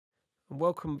and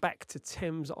welcome back to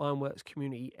Thames Ironworks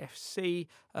Community FC.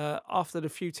 After the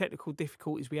few technical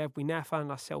difficulties we now found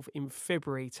ourselves in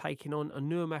February taking on a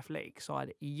Newham athletic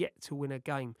side yet to win a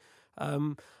game. A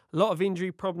lot of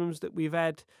injury problems that we've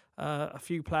had, a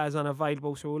few players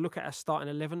unavailable, so we'll look at our starting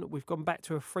 11. We've gone back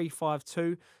to a 3-5-2,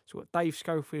 so we've got Dave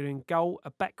Schofield in goal, a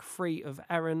back three of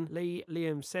Aaron Lee,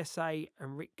 Liam Sesse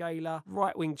and Rick Gaylor,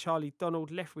 right wing Charlie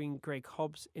Donald, left wing Greg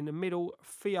Hobbs, in the middle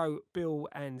Theo, Bill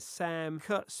and Sam,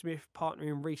 Kurt Smith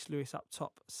partnering Reese Lewis up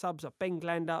top. Subs are Ben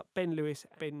Glander, Ben Lewis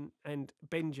and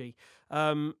Benji.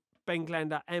 Ben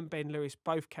Glander and Ben Lewis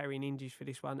both carrying injuries for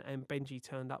this one, and Benji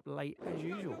turned up late as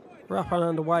usual. We're up and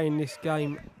underway in this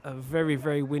game. A very,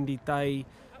 very windy day,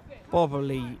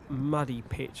 bobbly, muddy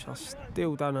pitch. I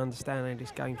still don't understand how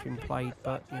this game's been played,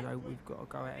 but, you know, we've got to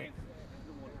go at it.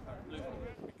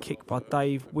 Kick by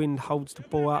Dave. Wind holds the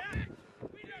ball up.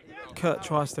 Kurt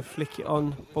tries to flick it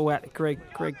on. Ball out to Greg.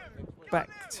 Greg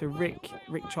back to Rick.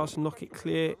 Rick tries to knock it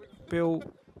clear. Bill,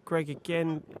 Greg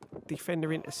again.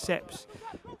 Defender intercepts.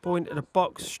 Ball into the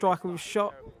box, striker with a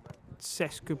shot.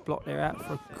 Cess, good block there, out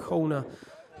for a corner.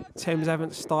 Thames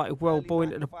haven't started well. Ball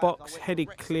into the box,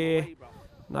 headed clear.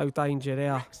 No danger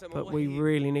there, but we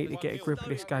really need to get a grip of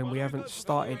this game. We haven't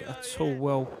started at all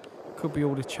well. Could be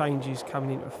all the changes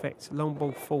coming into effect. Long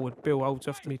ball forward. Bill holds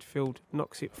off the midfield,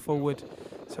 knocks it forward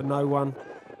to no one.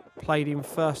 Played in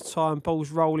first time.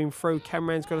 Ball's rolling through.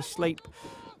 Cameron's got to sleep.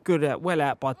 Good out, well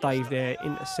out by Dave there.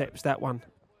 Intercepts that one.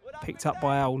 Picked up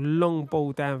by Al. Long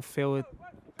ball downfield.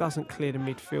 Doesn't clear the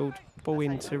midfield. Ball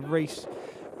into Reese.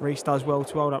 Reese does well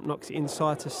to hold up. Knocks it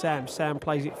inside to Sam. Sam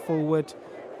plays it forward.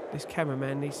 This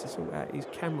cameraman needs to sort out his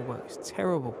camera work. It's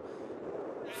terrible.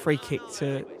 Free kick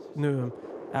to Newham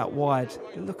out wide.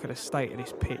 Look at the state of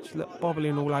this pitch. Look,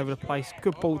 bobbling all over the place.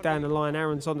 Good ball down the line.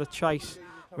 Aaron's on the chase.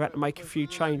 We've had to make a few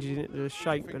changes into the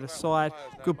shape of the side.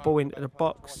 Good ball into the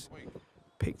box.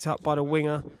 Picked up by the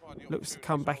winger, looks to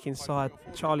come back inside.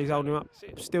 Charlie's holding him up,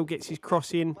 still gets his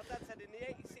cross in.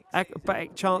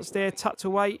 Acrobatic chance there, tucked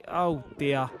away. Oh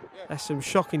dear, that's some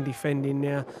shocking defending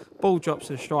now. Ball drops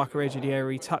to the striker edge of the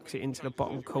area, he tucks it into the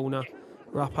bottom corner.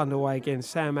 We're up underway again.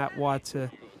 Sam out wide to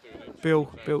Bill,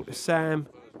 Bill to Sam.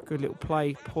 Good little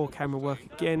play, poor camera work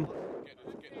again.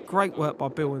 Great work by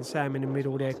Bill and Sam in the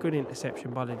middle there. Good interception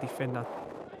by the defender.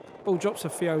 Ball drops to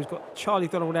Theo, who's got Charlie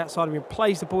Donald outside of him,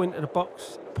 plays the ball into the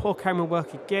box. Poor camera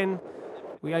work again.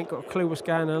 We ain't got a clue what's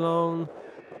going along.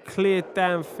 Cleared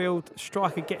downfield.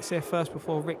 Striker gets there first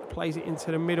before Rick plays it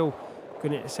into the middle.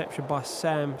 Good interception by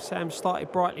Sam. Sam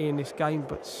started brightly in this game,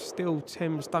 but still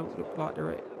Thames don't look like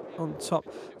they're on top.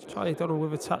 Charlie Donald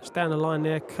with a touch down the line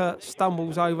there. Kurt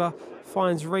stumbles over,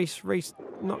 finds Reese. Reese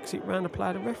knocks it round the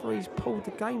player. The referee's pulled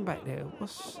the game back there.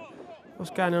 What's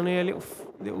going on here?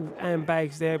 Little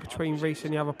handbags there between Reese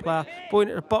and the other player. Ball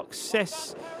into the box.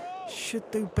 Cess should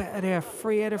do better there.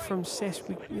 Free header from Cess.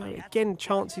 Again,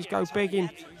 chances go begging.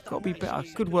 Got to be better.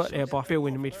 Good work there by Bill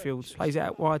in the midfield. Plays it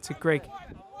out wide to Greg.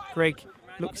 Greg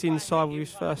looks inside with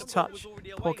his first touch.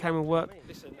 Poor camera work.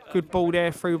 Good ball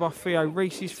there through by Theo.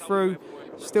 Reese is through.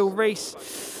 Still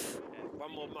Reese.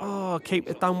 Oh,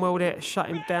 keeper done well there to shut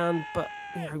him down, but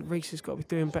you know, Reese has got to be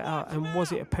doing better. And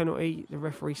was it a penalty? The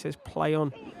referee says play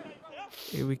on.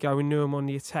 Here we go, we knew him on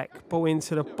the attack. Ball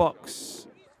into the box.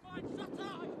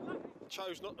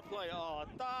 Chose not to play. Oh,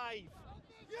 Dave!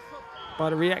 By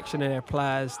the reaction of their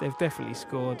players, they've definitely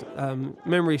scored.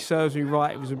 Memory serves me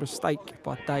right, it was a mistake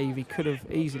by Dave. He could have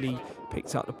easily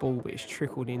picked up the ball, but it's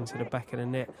trickled into the back of the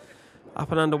net.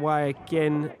 Up and underway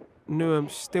again.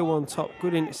 Newham still on top.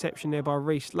 Good interception there by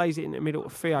Reese. Lays it in the middle to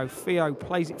Theo. Theo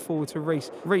plays it forward to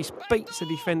Reese. Reese beats the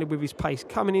defender with his pace.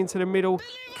 Coming into the middle.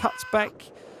 Cuts back.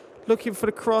 Looking for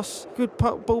the cross. Good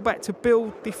ball back to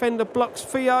Bill. Defender blocks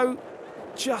Theo.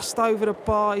 Just over the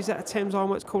bar. Is that a Thames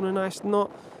Ironworks corner? No, it's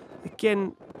not.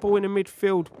 Again, ball in the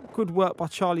midfield. Good work by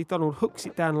Charlie Donald. Hooks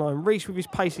it down the line. Reese with his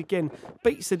pace again.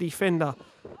 Beats the defender.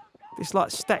 It's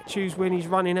like statues when he's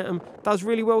running at them. Does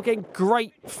really well again.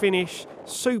 Great finish.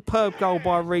 Superb goal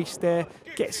by Reese there.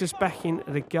 Gets us back into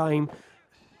the game.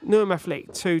 Newham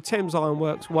Athletic 2, Thames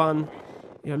Ironworks 1.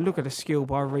 You know, look at the skill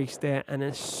by Reese there. And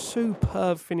a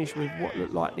superb finish with what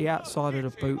looked like the outside of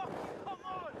the boot.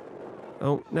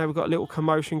 Oh, now we've got a little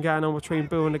commotion going on between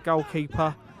Bill and the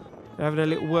goalkeeper. They're having a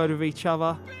little word with each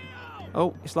other.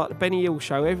 Oh, it's like the Benny Hill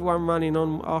show. Everyone running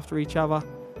on after each other.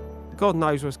 God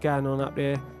knows what's going on up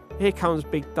there. Here comes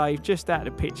Big Dave, just out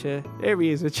of the picture. There he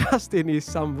is, adjusting his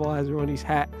sun visor on his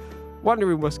hat,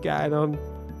 wondering what's going on.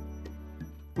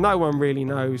 No one really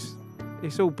knows.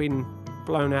 It's all been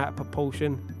blown out of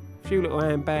proportion. A few little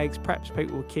handbags, perhaps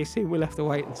people were kissing. We'll have to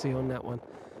wait and see on that one.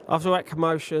 After that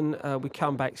commotion, we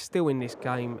come back still in this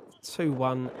game,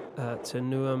 2-1 to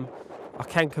Newham. I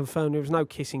can confirm there was no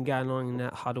kissing going on in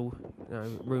that huddle. You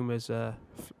know, rumours, don't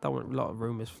want a lot of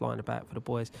rumours flying about for the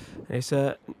boys. And it's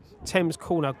a Thames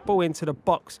corner, ball into the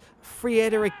box. Free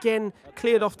header again,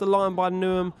 cleared off the line by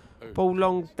Newham. Ball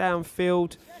long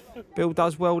downfield. Bill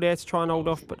does well there to try and hold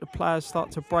off, but the players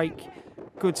start to break.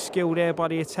 Good skill there by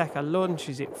the attacker,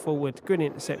 launches it forward. Good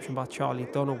interception by Charlie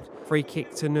Donald. Free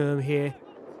kick to Newham here.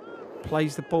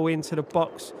 Plays the ball into the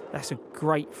box. That's a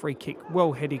great free kick.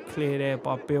 Well headed clear there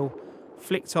by Bill.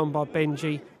 Flicked on by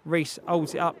Benji. Reese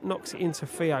holds it up, knocks it into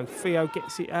Theo. Theo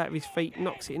gets it out of his feet,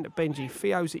 knocks it into Benji.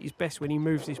 Theo's at his best when he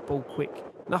moves this ball quick.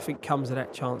 Nothing comes of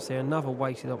that chance there. Another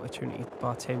wasted opportunity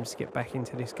by Thames to get back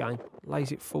into this game.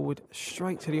 Lays it forward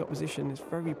straight to the opposition. It's a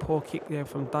very poor kick there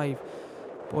from Dave.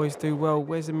 Boys do well.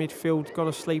 Where's the midfield? Gone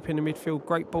asleep in the midfield.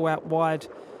 Great ball out wide.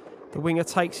 The winger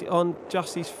takes it on,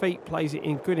 just his feet, plays it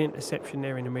in. Good interception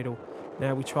there in the middle.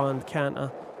 Now we try and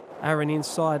counter. Aaron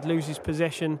inside, loses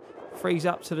possession. Frees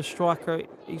up to the striker.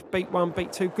 He's beat one,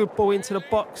 beat two. Good ball into the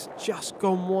box. Just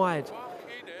gone wide.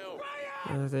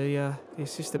 The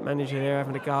assistant manager there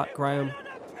having a go at Graham.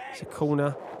 It's a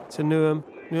corner to Newham.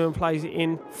 Newham plays it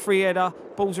in. Free header.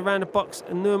 Ball's around the box.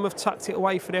 And Newham have tucked it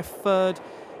away for their third.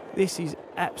 This is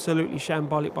absolutely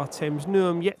shambolic by Thames.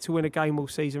 Newham yet to win a game all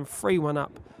season. 3-1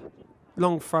 up.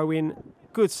 Long throw in.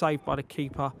 Good save by the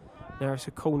keeper. Now it's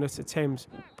a corner to Thames.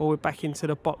 Ball back into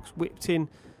the box. Whipped in.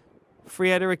 Free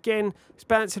header again. It's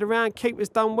bouncing around. Keeper's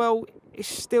done well. It's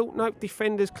still, nope,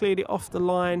 defenders cleared it off the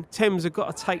line. Thames have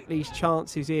got to take these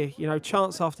chances here. You know,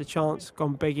 chance after chance,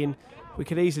 gone begging. We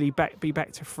could easily be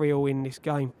back to 3-0 in this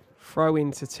game. Throw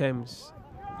into Thames.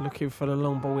 Looking for the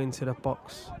long ball into the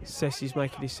box. Sessy's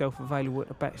making himself available at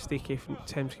the back stick if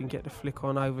Thames can get the flick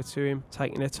on over to him.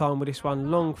 Taking their time with this one.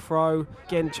 Long throw.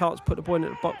 Again, chance to put the ball into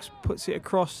the box. Puts it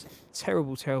across.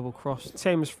 Terrible, terrible cross.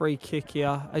 Thames free kick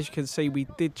here. As you can see, we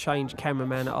did change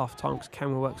cameraman at half time because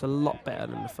camera works a lot better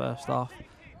than the first half.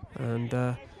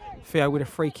 And Theo with a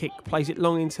free kick. Plays it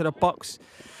long into the box.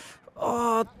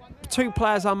 Oh, two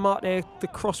players unmarked there. The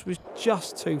cross was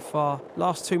just too far.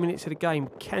 Last 2 minutes of the game.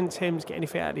 Can Thames get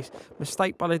anything out of this?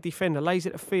 Mistake by the defender. Lays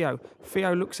it to Theo.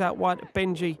 Theo looks out wide to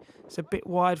Benji. It's a bit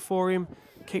wide for him.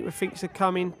 Keeper thinks they're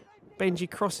coming.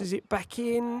 Benji crosses it back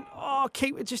in. Oh,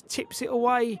 keeper just tips it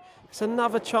away. It's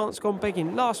another chance gone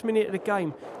begging. Last minute of the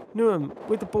game. Newham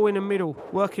with the ball in the middle.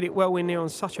 Working it well in there on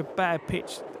such a bad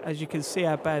pitch. As you can see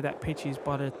how bad that pitch is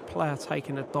by the player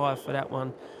taking a dive for that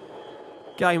one.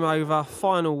 Game over,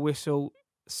 final whistle.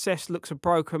 Cess looks a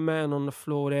broken man on the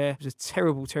floor there. It was a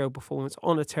terrible, terrible performance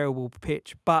on a terrible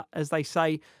pitch. But as they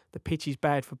say, the pitch is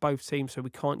bad for both teams, so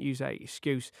we can't use that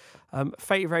excuse.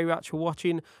 Thank you very much for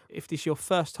watching. If this is your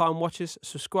first time watching us,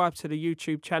 subscribe to the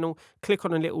YouTube channel. Click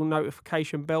on the little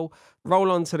notification bell. Roll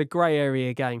on to the grey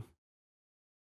area game.